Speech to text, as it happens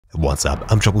What's up?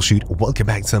 I'm Troubleshoot. Welcome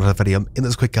back to another video. In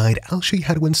this quick guide, I'll show you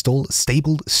how to install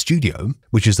StableStudio,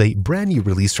 which is a brand new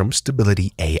release from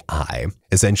Stability.ai.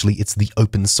 Essentially, it's the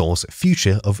open source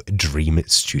future of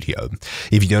DreamStudio.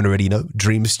 If you don't already know,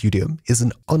 DreamStudio is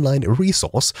an online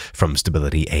resource from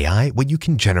Stability.ai where you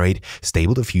can generate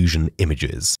Stable Diffusion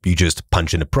images. You just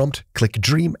punch in a prompt, click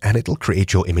Dream, and it'll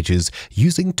create your images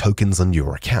using tokens on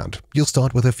your account. You'll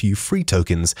start with a few free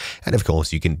tokens, and of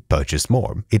course, you can purchase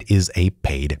more. It is a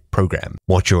paid program.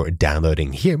 What you're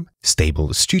downloading here,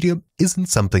 StableStudio, isn't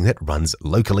something that runs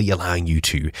locally, allowing you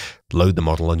to load the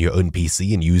model on your own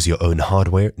PC and use your own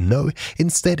hardware. No,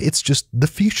 instead it's just the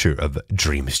future of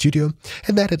DreamStudio,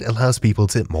 and that it allows people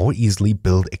to more easily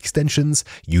build extensions,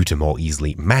 you to more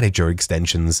easily manage your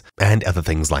extensions, and other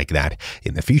things like that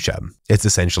in the future. It's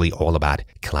essentially all about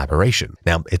collaboration.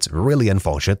 Now, it's really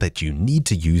unfortunate that you need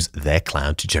to use their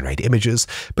cloud to generate images,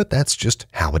 but that's just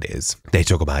how it is. They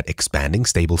talk about expanding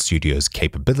StableStudio's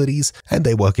capabilities, and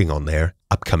they're working on their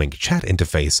upcoming chat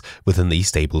interface within the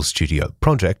StableStudio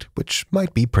project, which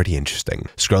might be pretty interesting.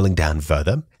 Scrolling down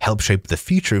further, help shape the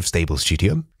future of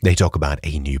StableStudio, they talk about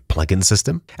a new plugin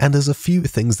system, and there's a few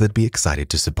things that be excited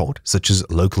to support, such as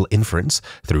local inference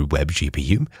through Web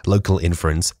GPU, local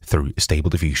inference through Stable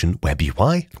Diffusion Web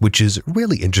UI, which is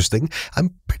really interesting.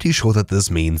 I'm pretty sure that this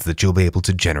means that you'll be able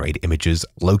to generate images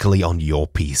locally on your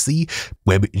PC.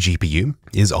 Web GPU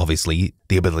is obviously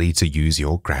the ability to use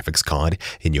your graphics card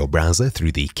in your browser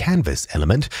through the canvas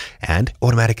element, and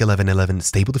Automatic 1111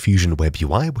 Stable Diffusion Web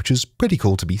UI, which is pretty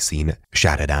cool to be seen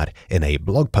shouted out in a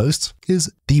blog post,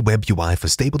 is the Web UI for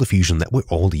Stable Diffusion that we're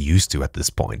all used to at this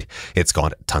point. It's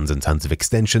got tons and tons of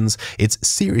extensions, it's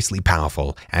seriously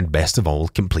powerful, and best of all,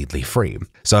 completely free.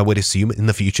 So I would assume in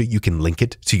the future you can link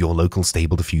it to your local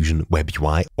Stable Diffusion Web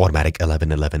UI Automatic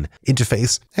 1111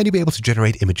 interface, and you'll be able to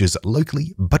generate images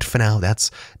locally, but for now that's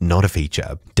not a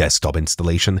feature. Desktop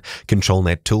installation,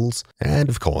 ControlNet tools, and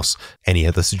of course, any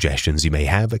other suggestions you may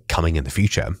have coming in the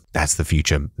future. That's the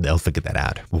future, they'll figure that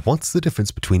out. What's the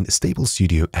difference between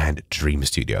StableStudio and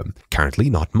DreamStudio? Currently,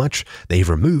 not much. They've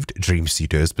removed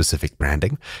DreamStudio's specific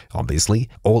branding. Obviously,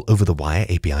 all over-the-wire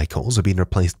API calls are being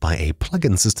replaced by a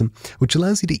plugin system, which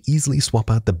allows you to easily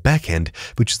swap out the backend,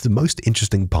 which is the most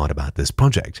interesting part about this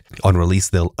project. On release,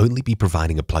 they'll only be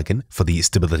providing a plugin for the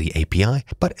Stability API,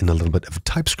 but in a little bit of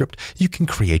TypeScript, you can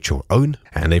create your own,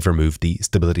 and they've removed the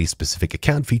Stability-specific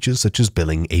account features such as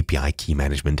billing, API key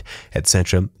management,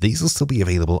 etc. These will still be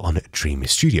available on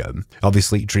DreamStudio.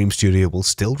 Obviously, DreamStudio will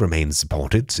still remain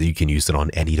supported, so you can use it on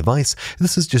any device.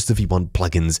 This is just if you want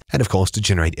plugins, and of course to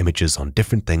generate images on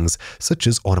different things, such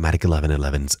as Automatic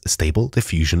 1111's Stable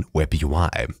Diffusion Web UI.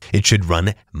 It should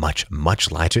run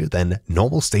much lighter than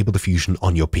normal Stable Diffusion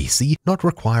on your PC, not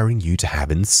requiring you to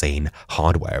have insane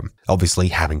hardware. Obviously,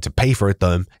 having to pay for it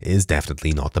though is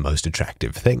definitely not the most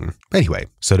attractive thing. Anyway,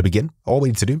 so to begin, all we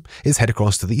need to do is head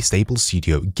across to the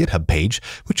StableStudio GitHub page,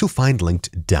 which you'll find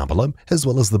linked down below, as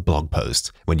well as the blog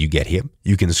post. When you get here,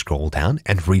 you can scroll down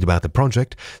and read about the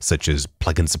project, such as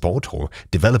plugin support or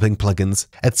developing plugins,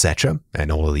 etc.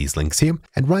 And all of these links here.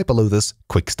 And right below this,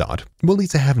 quick start. We'll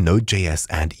need to have Node.js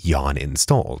and Yarn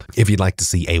installed. If you'd like to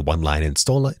see a one-line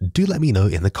installer, do let me know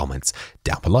in the comments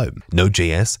down below.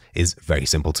 Node.js is very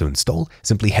simple to install.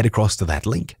 Simply head across to that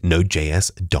link,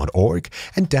 nodejs.org,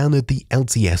 and download the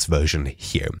LTS version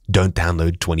here. Don't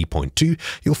download 20.2.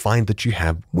 You'll find that you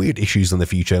have weird issues in the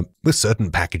future with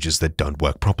certain packages that don't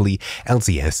work properly.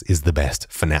 LTS is the best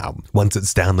for now. Once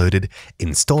it's downloaded,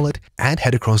 install it, and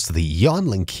head across to the Yarn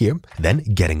link here, then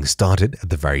getting started at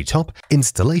the very top,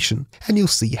 installation, and you'll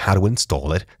see how to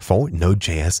install it for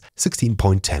Node.js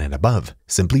 16.10 and above.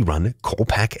 Simply run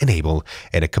corpack enable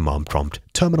in a command prompt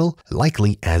terminal,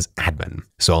 likely as admin.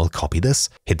 So I'll copy this,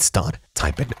 hit start,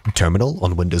 type in terminal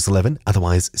on Windows 11,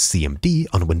 otherwise CMD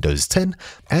on Windows 10,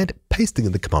 and pasting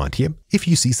in the command here. If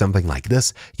you see something like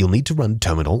this, you'll need to run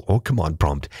terminal or command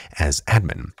prompt as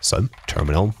admin. So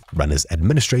terminal, run as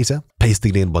administrator,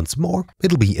 pasting it in once more,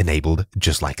 it'll be enabled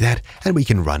just like that, and we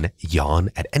can run yarn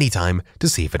at any time to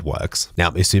see if it works.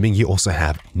 Now, assuming you also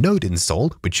have Node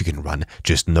installed, which you can run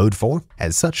just Node for,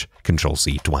 as such,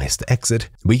 Control-C twice to exit,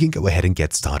 we can go ahead and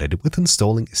get started with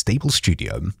installing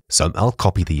StableStudio. So I'll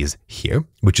copy these here,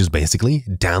 which is basically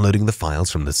downloading the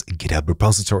files from this GitHub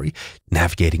repository,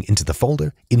 navigating into the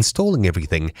folder, installing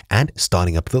everything, and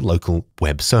starting up the local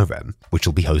web server, which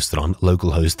will be hosted on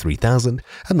localhost 3000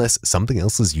 unless something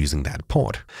else is using that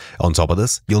port. On top of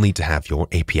this, you'll need to have your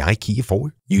API key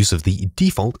for use of the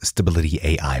default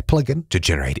Stability.ai plugin to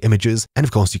generate images, and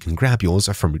of course you can grab yours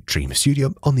from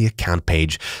DreamStudio on the account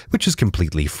page, which is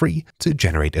completely free to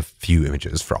generate a few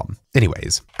images from.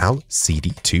 Anyways, I'll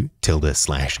cd to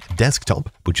 ~desktop,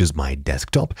 which is my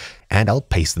desktop, and I'll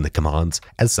paste in the commands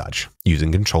as such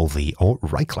using Ctrl+V or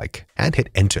right-click and hit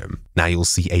enter. Now you'll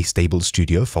see a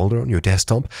StableStudio folder on your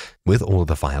desktop with all of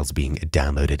the files being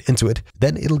downloaded into it.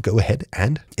 Then it'll go ahead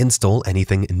and install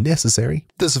anything necessary.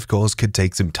 This, of course, could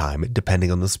take some time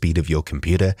depending on the speed of your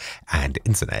computer and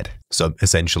internet. So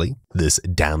essentially, this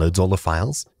downloads all the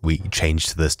files. We change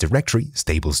to this directory,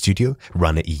 StableStudio,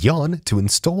 run yarn to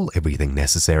install everything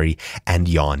necessary, and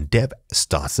yarn dev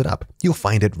starts it up. You'll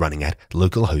find it running at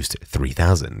localhost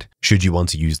 3000. Should you want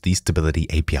to use the Stability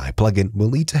API plugin, we'll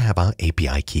need to have our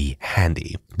API key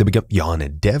handy. Then we got yarn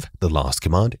dev, the last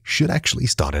command, should actually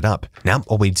start it up. Now,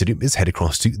 all we need to do is head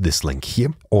across to this link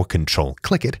here, or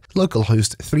Control-click it,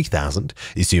 localhost 3000.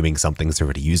 Assuming something's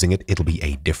already using it, it'll be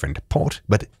a different port.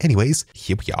 But anyways,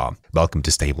 here we are. Welcome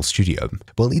to StableStudio.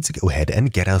 We'll need to go ahead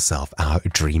and get ourselves our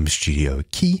DreamStudio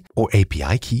key or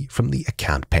API key from the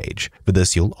account page. For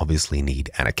this, you'll obviously need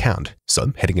an account.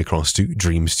 So heading across to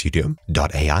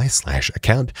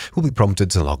DreamStudio.ai/account, we'll be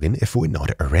prompted to log in if we're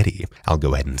not already. I'll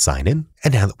go ahead and sign in.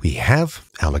 And now that we have,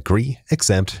 I'll agree,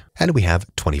 accept, and we have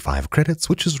 25 credits,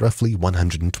 which is roughly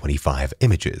 125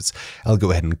 images. I'll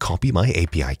go ahead and copy my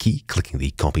API key, clicking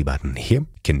the copy button here,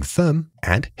 confirm,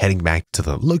 and heading back to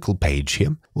the local page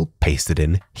here, we'll paste it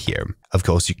in here. Of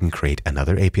course, you can create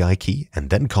another API key and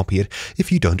then copy it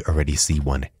if you don't already see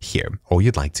one here, or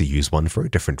you'd like to use one for a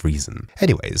different reason.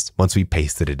 Anyways, once we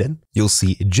pasted it in, you'll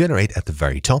see generate at the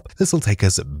very top. This will take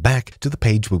us back to the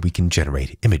page where we can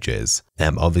generate images.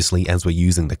 Obviously, as we're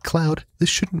using the cloud, this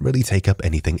shouldn't really take up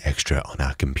anything extra on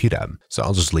our computer. So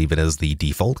I'll just leave it as the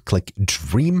default, click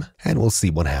Dream, and we'll see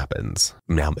what happens.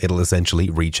 Now, it'll essentially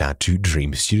reach out to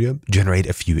DreamStudio, generate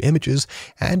a few images,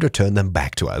 and return them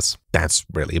back to us. That's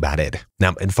really about it.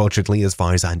 Now, unfortunately, as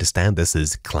far as I understand, this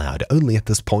is cloud only at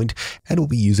this point, and we'll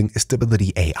be using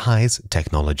Stability.ai's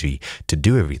technology to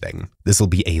do everything. This will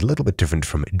be a little bit different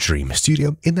from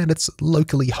DreamStudio in that it's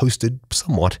locally hosted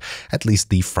somewhat, at least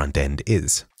the front end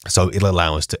is. So it'll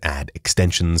allow us to add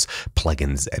extensions,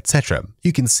 plugins, etc.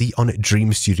 You can see on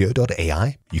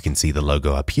DreamStudio.ai, you can see the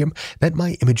logo up here, that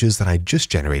my images that I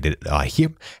just generated are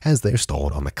here as they're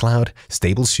stored on the cloud.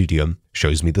 StableStudio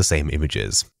shows me the same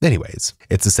images. Anyways,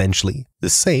 it's essentially the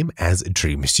same as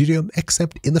DreamStudio,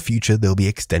 except in the future there'll be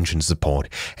extension support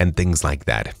and things like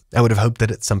that. I would have hoped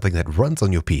that it's something that runs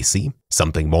on your PC,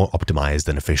 something more optimized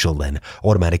and official than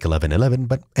Automatic 1111,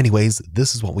 but anyways,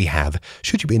 this is what we have.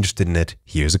 Should you be interested in it,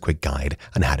 here's a quick guide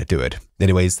on how to do it.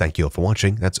 Anyways, thank you all for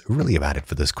watching. That's really about it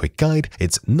for this quick guide.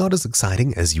 It's not as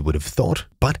exciting as you would have thought,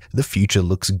 but the future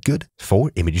looks good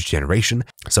for image generation.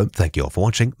 So thank you all for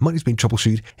watching. My name's been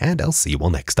Troubleshoot, and I'll see you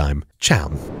all next time.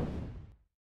 Ciao.